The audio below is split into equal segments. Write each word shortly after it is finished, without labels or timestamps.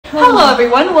Hello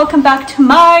everyone, welcome back to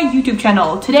my YouTube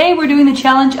channel. Today we're doing the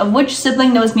challenge of which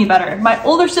sibling knows me better, my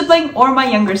older sibling or my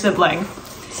younger sibling.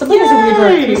 Sibling is a weird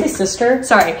word. Can you say sister?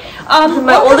 Sorry.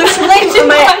 My older sibling to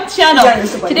my channel.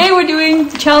 Today we're doing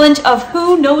the challenge of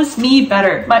who knows me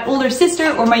better, my older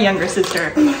sister or my younger sister.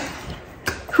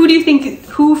 Who do you think,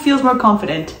 who feels more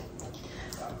confident?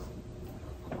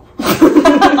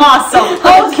 Awesome,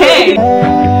 okay.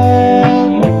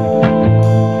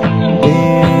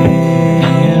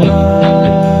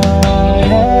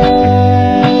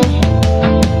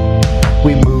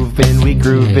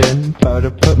 Grooving, about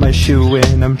to put my shoe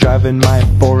in. I'm driving my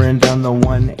foreign down the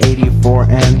 184,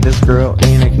 and this girl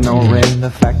ain't ignoring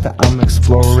the fact that I'm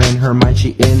exploring her mind.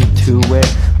 She into it.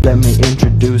 Let me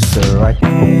introduce her. Right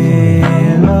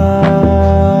in my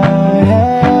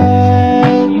head.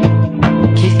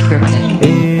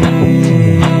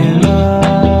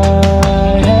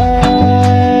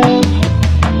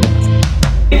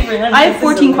 In my head. I have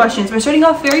 14 questions. We're starting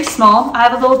off very small. I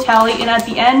have a little tally, and at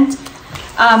the end,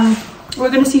 we're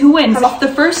gonna see who wins.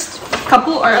 The first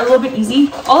couple are a little bit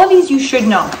easy. All of these you should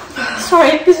know.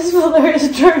 Sorry, this is Valeria's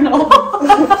journal.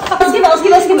 Let's give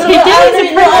Okay.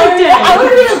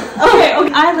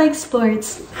 I like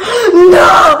sports.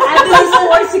 No!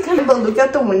 But look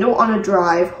out the window on a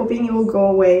drive, hoping you will go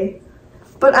away.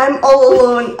 But I'm all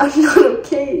alone. I'm not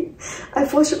okay. I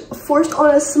forced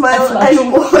on a smile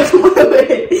and walked my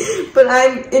way. But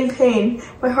I'm in pain.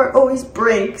 My heart always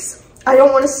breaks. I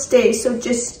don't want to stay, so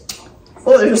just...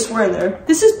 Oh, there's a swear in there.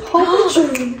 This is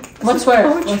poetry. What swear?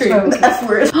 The F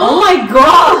word. Oh my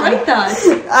god! Write that.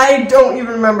 I don't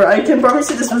even remember. I can promise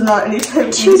you this was not any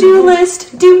time. To-do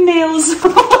list. Do nails.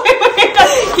 Okay,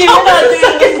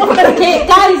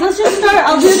 guys, let's just start.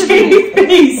 I'll do the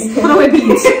face. Put away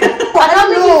beans. I don't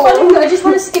make it fun. I just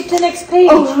want to skip to the next page.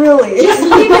 Oh, really? Just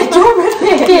leave it. Don't rip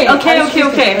it.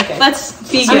 Okay. Let's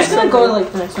begin. I'm just gonna go to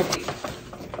like the next one.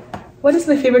 What is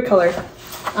my favorite color?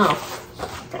 Oh.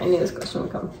 I knew this question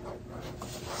would come.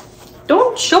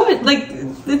 Don't show it like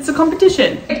it's a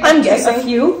competition. I'm guessing. A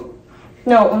few?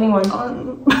 No, only one.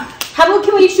 How about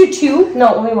can we each do two?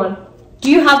 No, only one. Do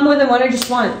you have more than one or just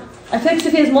one? I feel like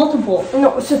Sophia has multiple.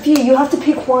 No, Sophia, you have to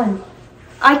pick one.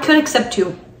 I could accept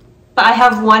two, but I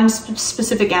have one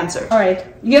specific answer. All right.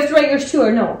 You have to write yours too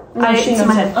or no? It's in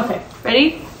my head. Okay. Ready?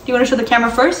 Do you want to show the camera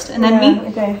first and then me?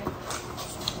 Okay.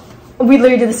 We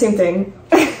literally did the same thing.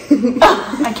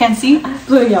 I can't see.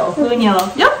 Blue and yellow. Blue and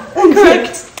yellow. Yep.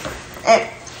 Correct.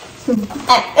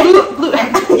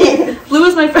 Blue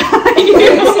is my favorite. You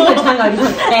did stick your tongue out.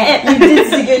 You did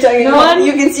stick your tongue out. One.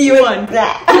 You can see you One.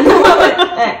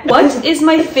 went. What is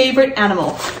my favorite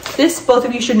animal? This both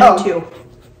of you should know too.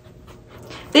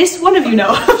 This one of you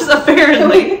knows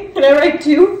apparently. Can I write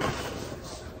two?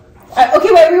 Okay,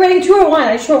 wait, are we writing two or one?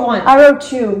 I just wrote one. I wrote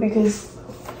two because...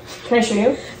 Can I show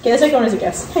you? Okay, the second one is a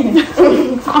guess.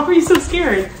 Why are you so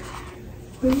scared?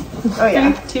 Oh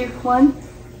yeah. 3, 2, 1.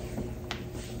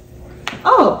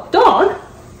 Oh, dog?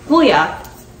 Well, yeah.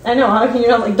 I know, how can you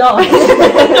not like dogs?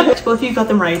 Both of you got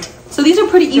them right. So these are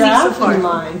pretty easy so far.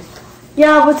 Mine.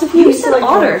 Yeah, what's if you said like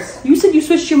otter? You said you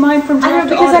switched your mind from giraffe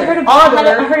to otter.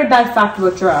 I heard a bad fact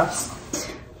about giraffes.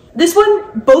 This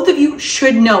one, both of you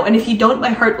should know, and if you don't,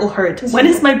 my heart will hurt. When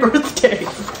is my birthday?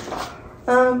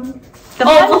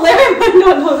 Valeria might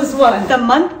not know this one. The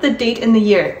month, the date, and the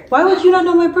year. Why would you not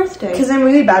know my birthday? Because I'm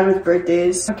really bad with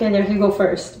birthdays. Okay, there you go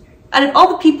first. Out of all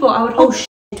the people, I would hope.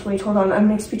 Wait, hold on. I'm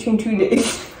mixed between 2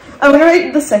 days. I'm gonna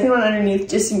write the second one underneath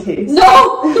just in case.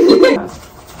 No!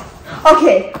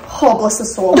 Okay. Oh, bless the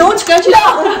soul. Don't scratch it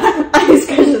out! I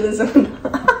scratched this one.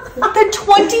 The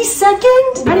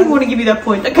 22nd? I didn't want to give you that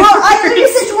point. Well, I already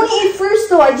said 28 first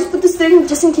though. I just put this thing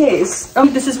just in case.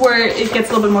 This is where it gets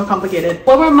a little bit more complicated.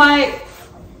 What were my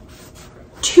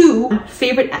 2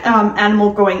 favorite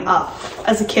animal growing up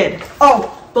as a kid?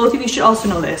 Oh, both of you should also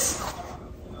know this.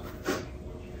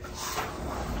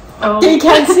 Oh, you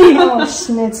can't see. Oh,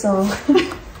 schnitzel.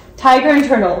 Tiger and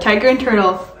turtle. Tiger and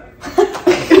turtle.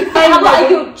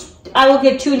 I will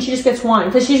get 2 and she just gets 1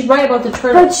 because she's right about the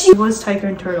turtle. But she was tiger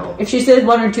and turtle. If she said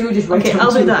 1 or 2, just write okay.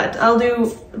 I'll do that. I'll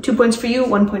do 2 points for you,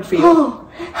 1 point for you. Oh,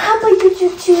 how about you do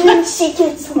 2 and she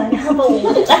gets 1? How about we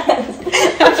do that?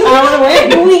 Okay. I want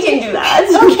to win. We can do that.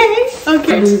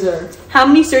 Okay. Loser. How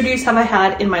many surgeries have I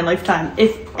had in my lifetime,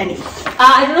 if any?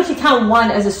 I don't know if you count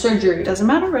 1 as a surgery. Doesn't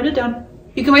matter. Write it down.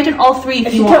 You can write down all 3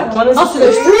 if you want. One as also,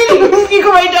 there's 3. You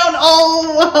can write down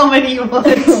how many you want.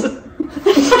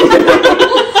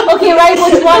 Okay, write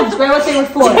which ones. Write what they were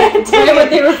for. Write what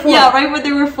they were for. Yeah, write what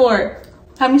they were for.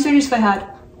 How many surgeries have I had?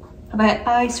 Have I had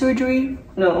eye surgery?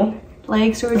 No.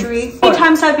 leg surgery. How many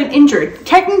times I've been injured?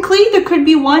 Technically, there could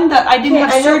be one that I didn't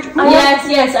have surgery.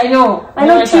 Yes, I know. I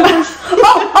know two.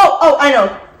 Oh, I know.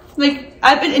 Like,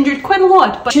 I've been injured quite a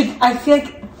lot, but I feel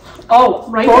like, oh,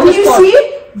 right. Do you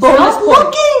see? Stop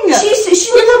looking. She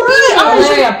was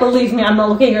a Yeah, believe me, I'm not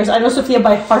looking at yours. I know Sophia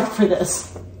by heart for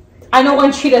this. I know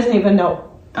one she doesn't even know.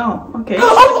 Oh, okay. Wait,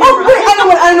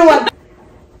 I know what.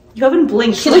 You haven't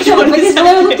blinked. She looked at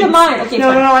looked at mine. Okay, no,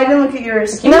 I didn't look at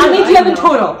yours. Okay, how many do you have in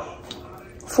total?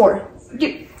 4.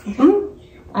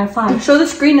 I have 5. Show the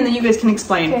screen and then you guys can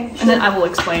explain. Okay, and then I will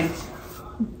explain.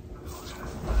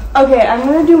 Okay, I'm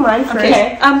gonna do mine first.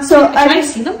 Okay. So can I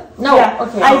see them? No. Yeah,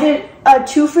 Okay. I did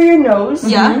 2 for your nose.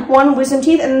 Yeah. 1 wisdom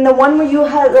teeth, and then the one where you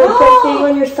had like that thing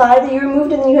on your thigh that you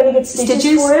removed, and then you had to get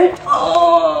stitches for it.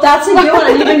 Oh, that's a good one.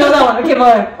 I didn't know that one. Okay,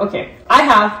 but okay. I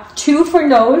have 2 for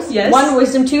nose. Yes. 1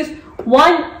 wisdom tooth.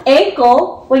 1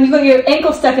 ankle when you got your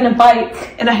ankle stuck in a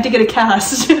bike, and I had to get a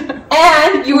cast.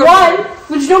 and you were 1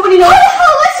 which nobody knows. How the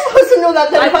hell am I supposed to know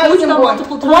that? I moved on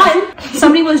multiple times. 1.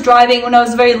 Somebody was driving when I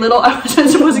was very little. I wasn't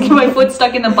supposed to get my foot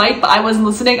stuck in the bike, but I wasn't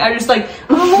listening. I was just like,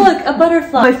 oh look, a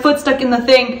butterfly. My foot stuck in the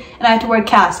thing, and I had to wear a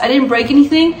cast. I didn't break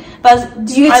anything, but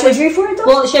did you get surgery for it though?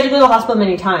 Well, she had to go to the hospital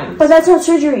many times. But that's not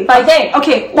surgery.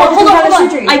 Okay. Well, hold on.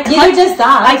 Surgery. Neither does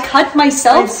that. I cut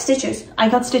myself. Stitches. I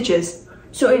got stitches.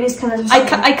 So it is kind of.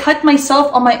 I cut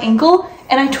myself on my ankle,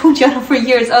 and I told Jana for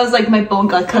years. I was like, my bone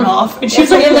got cut off, and she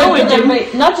was like, no, it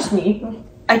didn't. Not just me.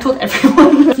 I told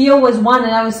everyone. Sophia was 1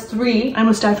 and I was 3. I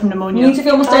almost died from pneumonia. Me and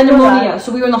Sophia almost died of pneumonia,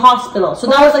 so we were in the hospital. So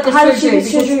that was like a how surgery. Did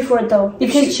she get surgery for it though?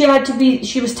 Because she had to be.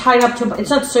 She was tied up to. It's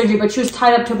not surgery, but she was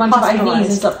tied up to a bunch of IVs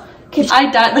and stuff. I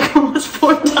died like almost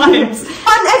 4 times.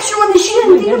 An extra one that she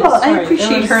didn't think about. I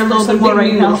appreciate her a little bit more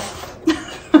right now.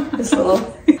 Just a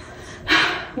little.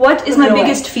 What is my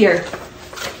biggest fear?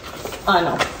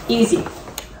 No. Easy.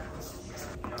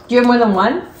 Do you have more than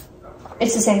 1?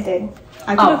 It's the same thing.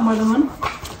 I could have more than 1.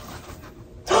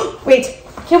 Wait.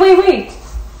 Okay, wait.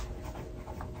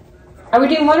 Are we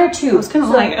doing 1 or 2? I was kind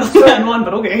of lying. I only had 1,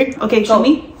 but okay. Okay, show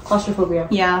me. Claustrophobia.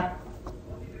 Yeah.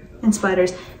 And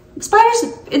spiders. Spiders,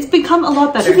 it's become a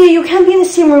lot better. Sophia, you can't be in the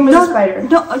same room as a spider.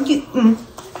 No, you...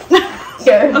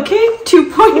 Yeah. Okay,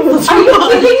 2 points. Are you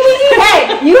kidding me?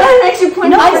 Hey, you had an extra point.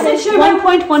 No, I said sure, 1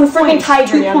 point, 1 point.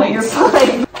 Tiger, 2 points. You're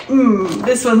fine.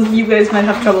 This one, you guys might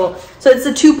have trouble. So it's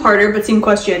a 2-parter, but same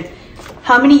question.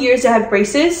 How many years did I have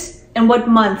braces, and what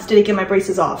month did I get my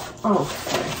braces off? Oh.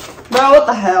 Bro, what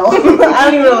the hell? I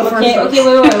don't even know the first one. Okay,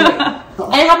 wait.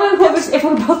 And how about whoever's, if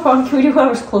we're both wrong, can we do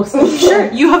whoever's closest?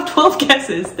 Sure, you have 12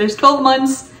 guesses. There's 12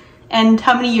 months, and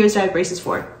how many years did I have braces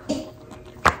for?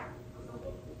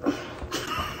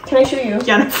 Can I show you?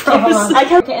 Jana froze.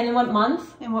 Okay, and then what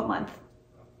month? In what month?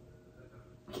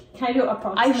 Can I do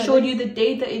approximately? I showed you the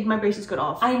date that my braces got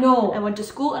off. I know. I went to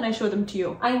school and I showed them to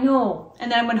you. I know. And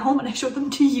then I went home and I showed them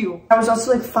to you. I was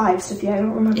also like 5, Sophia. I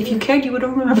don't remember. If you cared, you would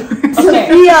have remembered. Okay.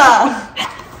 Sophia!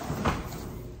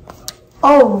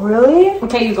 Oh, really?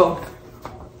 Okay, you go.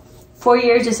 4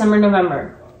 years, December,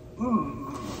 November.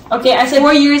 Okay, I said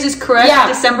 4 years is correct. Yeah.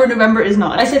 December, November is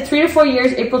not. I said 3 to 4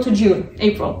 years, April to June.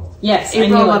 April. Yes,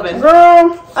 April 11.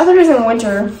 Girl, I thought it was in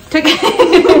winter.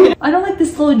 I don't like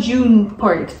this little June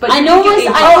part, but I know it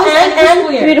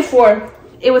was. And 3 to 4.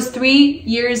 It was 3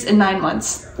 years and 9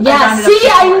 months. Yeah, see,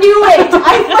 I knew it.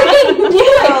 I freaking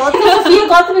knew it. Sophia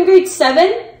got them in grade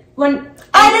 7 when.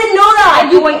 I didn't know that.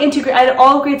 I going into I had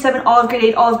all of grade 7, all of grade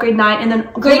 8, all of grade 9, and then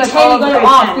grade 10 you got it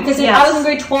off because I was in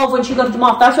grade 12 when she got them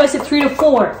off. That's why I said 3 to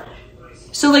 4.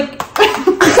 So like,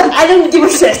 I didn't give a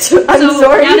shit. I'm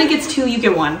sorry. Anna gets 2, you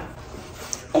get 1.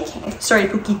 Okay. Sorry,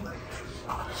 Pookie.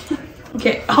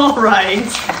 Okay, alright.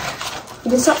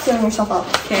 You can stop feeling yourself up.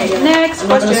 Okay, next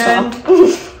question.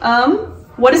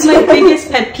 What is my biggest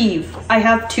pet peeve? I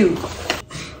have 2.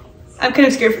 I'm kind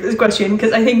of scared for this question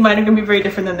because I think mine are going to be very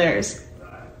different than theirs.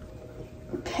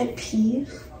 Pet peeve?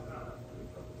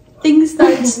 Things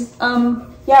that,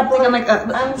 yeah, but I'm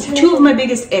like, 2 of my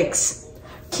biggest icks.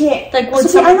 Okay, like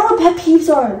Sophia, I know what pet peeves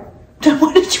are.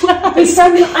 What did you ask?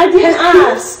 I didn't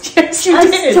ask. Yes, you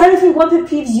did. I'm trying to think what pet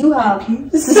peeves you have.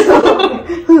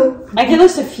 I can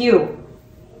list a few.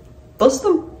 List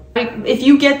them. If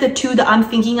you get the 2 that I'm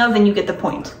thinking of, then you get the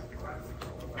point.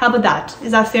 How about that?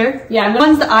 Is that fair? Yeah. The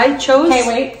ones that I chose. Okay,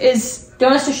 wait. Is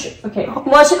don't us to okay.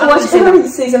 Watch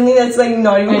say something that's like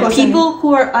not even close. People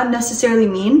who are unnecessarily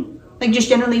mean, like just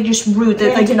generally just rude.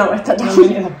 That like you know what that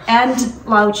down. And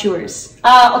loud chewers.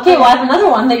 Okay. Well, I have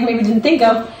another one that you maybe didn't think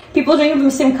of. People drinking from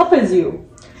the same cup as you.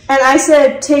 And I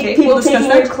said people taking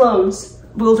your clothes.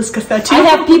 we'll discuss that too. I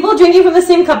have people drinking from the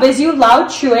same cup as you, loud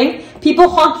chewing, people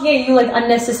honking at you like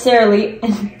unnecessarily,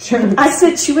 and germs. I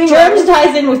said chewing. Germs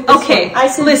ties in with this Okay, one. I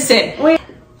said, listen. Wait.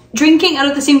 Drinking out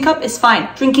of the same cup is fine.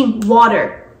 Drinking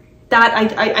water, that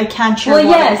I can't share. Well,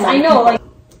 water yes, with I other know. people. Like,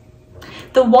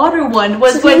 the water one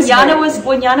was when Yana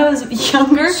was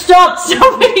younger. stop.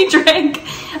 Somebody drank.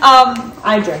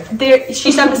 I drink.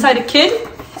 She sat beside a kid,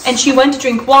 and she went to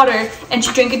drink water, and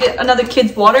she drank another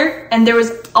kid's water, and there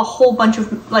was a whole bunch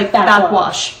of like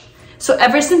backwash. So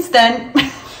ever since then.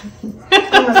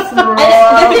 And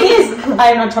the thing is,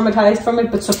 I am not traumatized from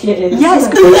it, but Sofia is. Yes.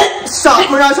 Stop.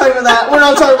 We're not talking about that. We're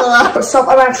not talking about that. Stop.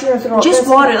 I'm actually gonna throw up. Just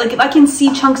water. Like if I can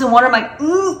see chunks of water, I'm like,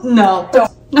 no.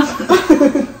 No.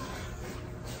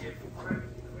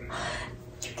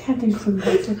 You can't include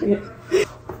that, Sofia.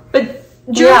 But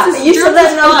Yeah, you said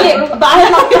that not. Okay, but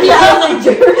I'm not gonna be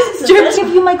like Germs give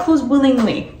you my clothes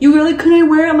willingly. You really couldn't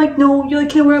wear it? I'm like, no. You're like,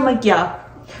 can I wear it? I'm like, yeah.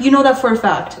 You know that for a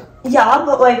fact. Yeah,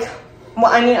 but like, well,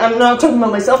 I mean, I'm not talking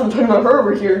about myself. I'm talking about her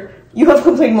over here. You have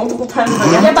complained multiple times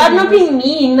about Yeah, but I'm not being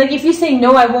mean. Like, if you say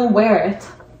no, I won't wear it.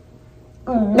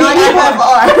 Not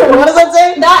anymore. What does that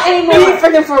say? Not Be anymore.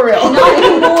 freaking for real. Not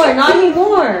anymore. Not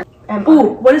anymore.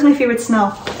 Ooh, what is my favorite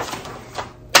smell?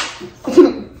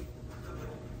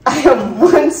 I have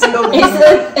one single. Is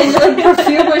it like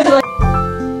perfume or is it like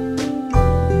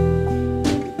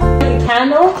a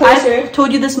candle? I've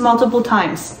told you this multiple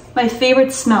times. My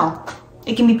favorite smell.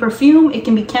 It can be perfume, it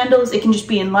can be candles, it can just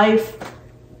be in life.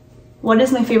 What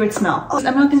is my favorite smell? I'm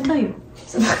not gonna tell you.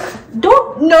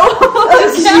 Don't. No.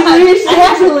 I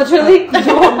actually literally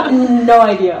have no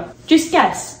idea. Just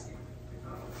guess.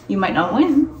 You might not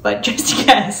win, but just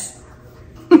guess.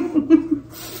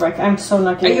 Frick, I'm so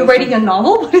not Are getting you writing a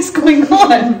novel? What is going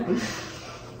on?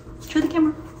 Show the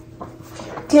camera.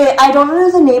 Okay, I don't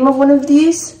know the name of one of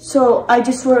these, so I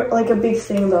just wrote like a big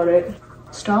thing about it.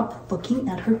 Stop looking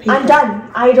at her paper. I'm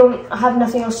done. I don't have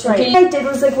nothing else to write. Okay. What I did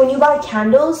was like when you buy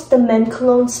candles, the men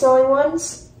cologne smelling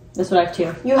ones. That's what I have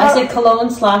too. You I have- say cologne /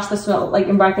 the smell, like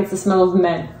in brackets, the smell of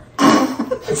men.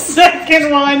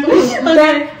 Second one.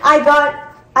 Then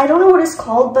I don't know what it's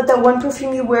called, but that one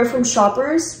perfume you wear from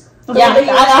Shoppers. Yeah, that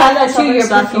you I have that use too, your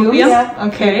Shoppers. perfume. Yeah.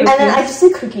 Okay. And then I just say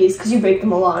cookies because you bake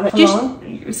them a lot.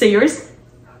 Just say yours.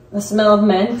 The smell of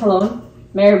men, cologne.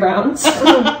 Mary Brown's.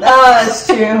 That's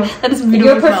true. That is Your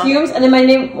beautiful. perfumes, and then my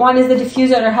name one is the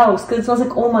diffuser at our house because it smells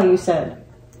like Oma. You said.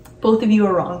 Both of you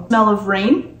are wrong. Smell of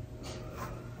rain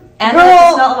and Girl.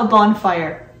 the smell of a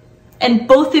bonfire. And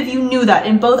both of you knew that.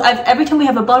 And every time we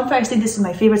have a bonfire, I say this is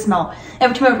my favorite smell.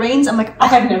 Every time it rains, I'm like, I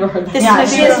have never heard that. this Yeah,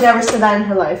 is my she has favorite. never said that in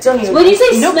her life. Don't even. When you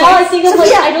say smell, I think of like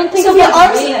Sophia, I don't think Sophia, of like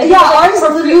ours- rain. I think yeah, of, like, ours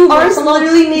literally- perfume or ours something.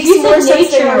 literally makes If you more said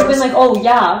sense nature, than I would have been yours. like, oh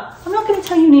yeah. I'm not going to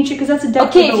tell you nature because that's a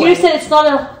depth Okay, of if the you way. said it's not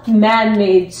a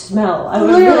man-made smell, I would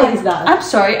Literally. realize that. I'm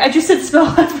sorry, I just said smell.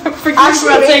 For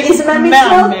Actually, is it man-made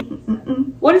smell?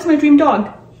 What is my dream dog?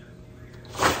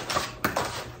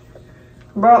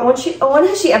 Bro, when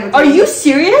has she ever? Are you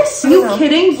serious? Are you No.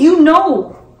 kidding? You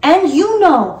know. And you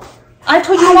know. I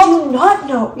told you I all. do not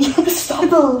know. You have to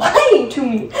stop lying to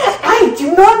me. I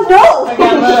do not know. Okay,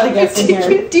 I'm literally guessing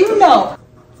here. You do know.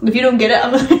 If you don't get it,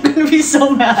 I'm gonna be so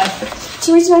mad.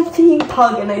 She reason I'm thinking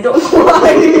pug and I don't know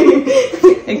why.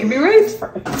 It could be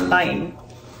right. Lying.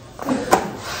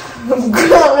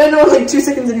 Girl, I know like 2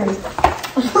 seconds in here.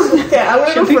 Okay, I'm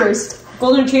gonna go first.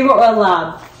 Golden retriever or a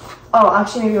lab? Oh,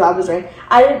 actually, maybe lab was right.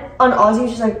 I did on Aussie,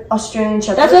 which is like Australian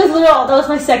Shepherd. That was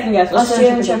my second guess.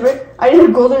 Australian Shepherd. I did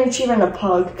a golden retriever and a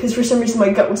pug because for some reason my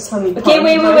gut was telling me. Okay,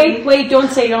 pug. wait! Don't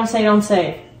say. Give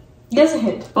us a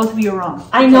hint. Both of you are wrong.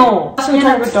 I know. That's what we're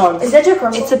talking about dogs. Is that your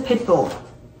Russell? It's a pit bull.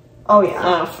 Oh yeah.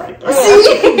 Oh, frick.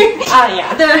 See? Ah,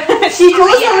 yeah. She told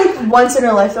us that like once in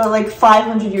her life, though, like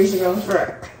 500 years ago.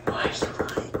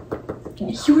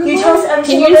 You tell us every Can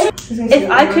single you- day? If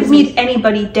I could meet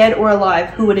anybody, dead or alive,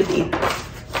 who would it be?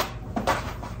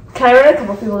 Can I write a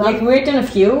couple people down? Like, we've done a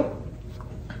few.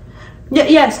 Yeah,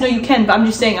 yes, no, you can, but I'm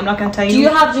just saying, I'm not gonna tell you. Do you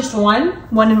have just one?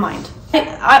 One in mind?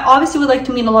 I obviously would like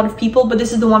to meet a lot of people, but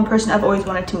this is the one person I've always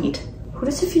wanted to meet. Who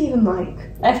does Sophie even like?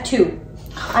 I have two.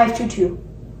 I have two.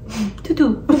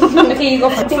 Tutu. Okay, you go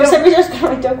first. For some reason, I was gonna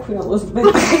write down Queen Elizabeth.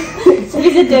 So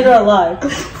is it dead or alive?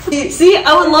 See,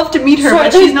 I would love to meet her,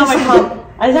 but she's not my top.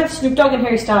 I just have Snoop Dogg and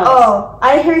Harry Styles. Oh,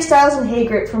 I had Harry Styles and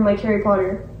Hagrid from like Harry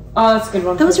Potter. Oh, that's a good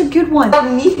one. Those are good ones. I'll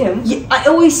meet him. Yeah, I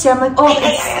always say, I'm like, oh,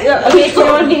 it's, Yeah, okay, so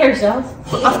you want to be Harry Styles?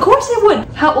 of course I would.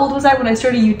 How old was I when I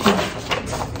started YouTube?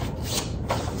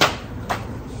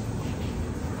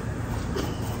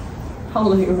 How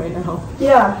old are you right now?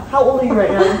 Yeah. How old are you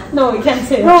right now? No, you can't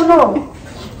say No, that. no.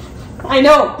 I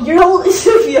know. You're how old is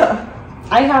Sophia?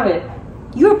 I have it.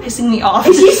 You're pissing me off.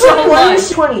 Is he so 21 or much.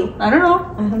 20? I don't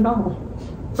know. I don't know.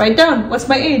 Write down. What's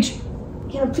my age?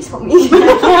 Yeah, please help me.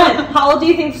 How old do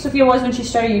you think Sofia was when she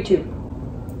started YouTube?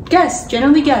 Guess.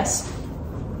 Generally guess.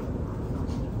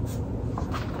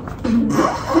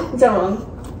 Is that wrong?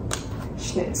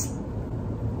 Schnitz.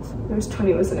 It was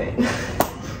 20, wasn't it?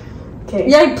 Okay.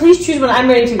 Yeah, please choose one. I'm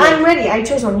ready to go. I'm ready. I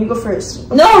chose one. You go first.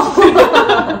 No!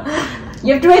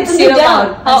 You have to write Say it something down.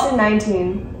 aloud. I said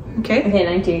 19. Okay. Okay,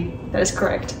 19. That is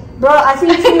correct. Bro, I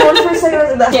think 21 for a second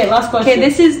was the best. Okay, last question. Okay,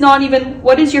 this is not even...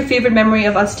 What is your favorite memory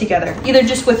of us together? Either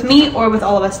just with me or with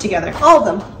all of us together. All of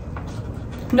them.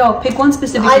 No, pick one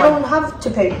specific I one. don't have to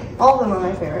pick. All of them are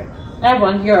my favorite. I have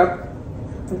one. Europe.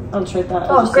 I'll just write that.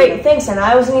 Oh, great. Thanks, Anna.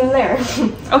 I wasn't even there.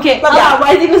 Okay. Yeah,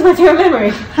 why do you think it was my favorite memory?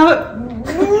 How about...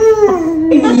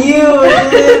 You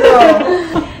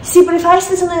little. See, but if I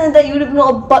said something like that, you would have been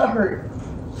all butthurt.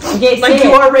 Okay, Like say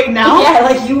you it. are right now? Yeah,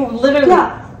 like you literally.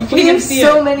 Yeah. You can't We even have see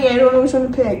so it. many, I don't know which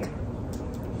one to pick.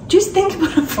 Just think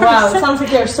about it for a Wow, it second. sounds like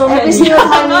there are so Every many. single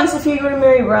time me and Sophia go to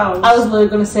Mary Brown. I was literally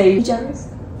gonna say. You jealous?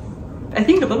 I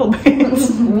think a little bit.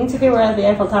 Me and Sophia were at the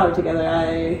Eiffel Tower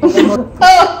together.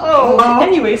 Oh,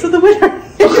 anyway, so the winner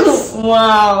is...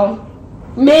 Wow.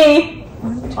 Me.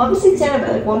 Obviously, it's Anna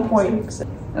by like 1 point.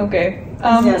 Okay.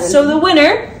 Yeah, So the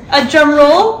winner, a drum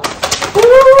roll,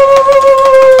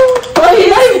 Oh, you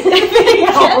guys in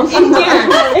here,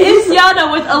 is Yana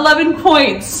with 11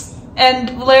 points. And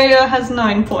Valeria has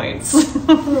 9 points.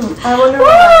 I wonder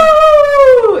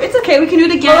why. Woo! It's okay, we can do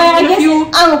it again I in a guess few...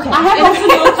 I'm okay. I have also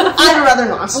known Sophia. I'd rather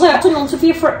not. I have known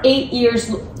Sophia for 8 years.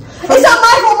 It's not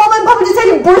my fault. Mom and Papa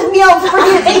decided to birth me out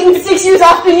freaking 8 and 6 years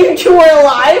after you two were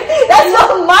alive. That's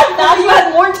not my fault. You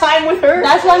had more time with her.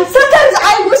 That's why I'm Sometimes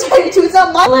I wish I did too. It's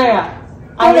not my fault.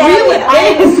 Valeria. I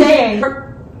am saying.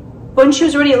 When she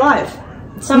was already alive.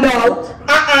 No.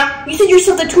 You said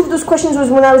yourself that 2 of those questions was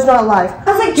when I was not alive.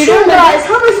 I was like, You two don't guys.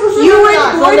 How am I supposed to You know were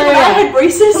that? born when I had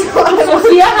braces?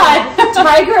 Sophia had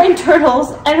tiger and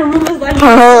turtles, and her room was like.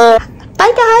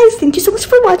 Bye guys. Thank you so much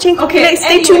for watching. Okay,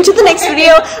 Stay tuned to the next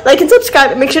video. Like and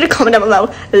subscribe and make sure to comment down below.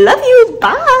 Love you.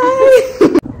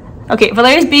 Bye. Okay,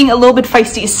 Valeria's being a little bit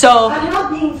feisty, so... I'm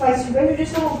not being feisty. You guys are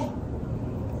just all...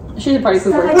 She's a party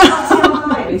pooper.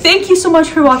 Thank you so much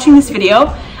for watching this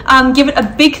video. Give it a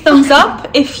big thumbs up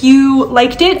if you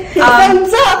liked it.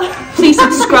 Thumbs up. Please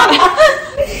subscribe.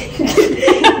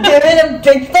 Give it a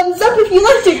big thumbs up if you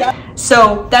liked it, guys.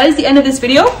 So that is the end of this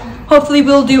video. Hopefully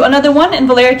we'll do another one and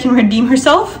Valeria can redeem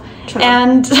herself. Sure.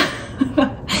 And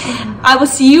I will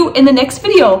see you in the next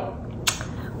video.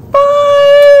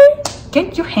 Bye.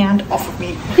 Get your hand off of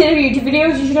me. At the end of your YouTube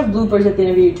videos, you should have bloopers at the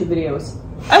end of your YouTube videos.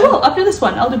 I will, after this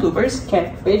one, I'll do bloopers.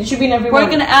 Okay, but it should be in every We're one.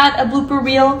 gonna add a blooper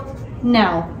reel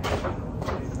now.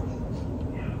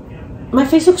 My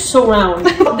face looks so round.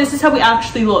 This is how we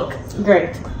actually look.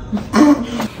 Great.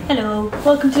 Hello,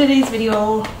 welcome to today's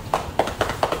video.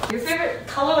 Your favorite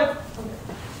color?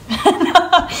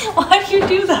 Why do you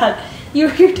do that? You're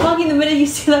talking the minute you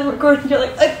see that recording, you're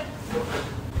like...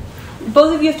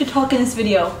 Both of you have to talk in this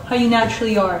video, how you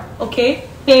naturally are, okay?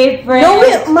 Favorite. No,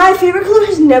 wait, my favorite color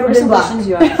has never Where's been some black. questions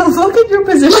you have? Look at your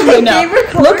position right now. favorite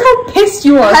color Look how pissed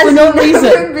you are Has for no never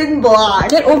reason. been black.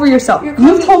 Get over yourself. You're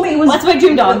You told me it was What's my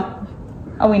dream dog?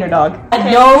 a wiener dog.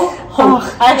 No hope.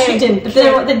 I actually didn't.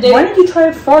 Why did you try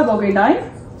it for though, grade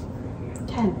 9?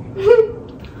 10.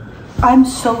 I'm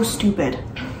so stupid.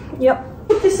 Yep.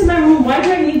 Put this in my room. Why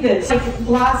do I need this? Like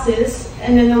glasses,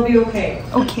 and then they'll be okay.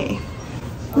 Okay.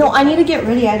 No, I need to get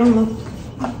ready. I don't know.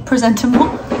 Presentable.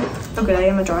 How good I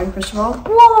am at drawing, first of all.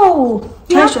 Whoa.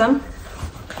 Can I show them?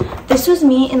 This was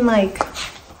me in like,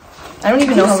 I don't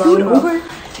even know how long ago.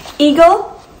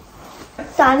 Eagle,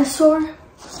 dinosaur,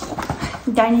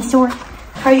 Dinosaur.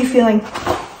 How are you feeling?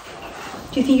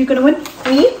 Do you think you're gonna win?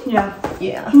 Me? Yeah.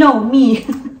 Yeah. No, me.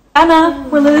 Anna,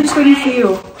 we're literally just waiting for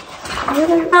you.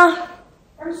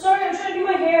 I'm sorry, I'm trying to do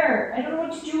my hair. I don't know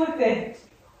what to do with it.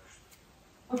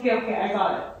 Okay, I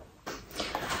got it.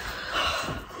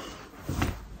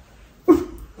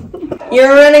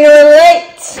 You're running a little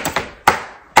late.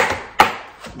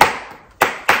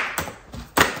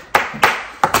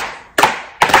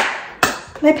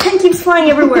 My pen keeps flying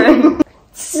everywhere. I'm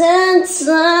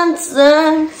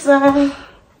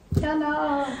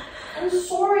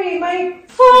sorry, my...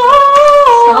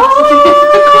 Stop looking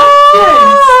at the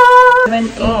questions. 7,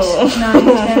 8,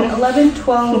 9, 10, 11,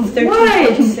 12, 13,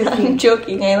 14, 15. I'm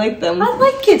joking. I like them. I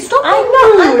like it. Stop. I'm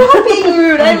not being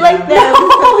rude. I like them.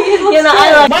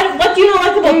 I like. What do you not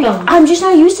like about them? I'm just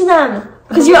not used to them.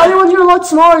 Because your other ones are a lot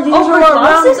smaller. These Oh, are her a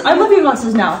lot glasses? round. I love your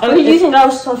glasses now. What did you think I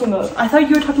was talking about? I thought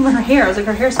you were talking about her hair. I was like,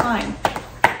 her hair's fine.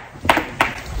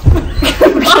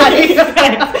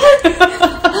 Bye.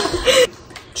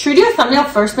 thumbnail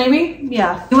first, maybe?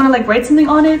 Yeah. You want to like write something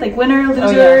on it, like winner,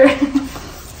 loser. Yeah.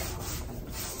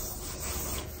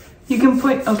 You can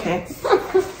put. Okay.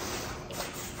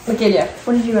 Okay, yeah.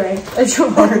 What did you write? It's so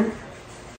hard.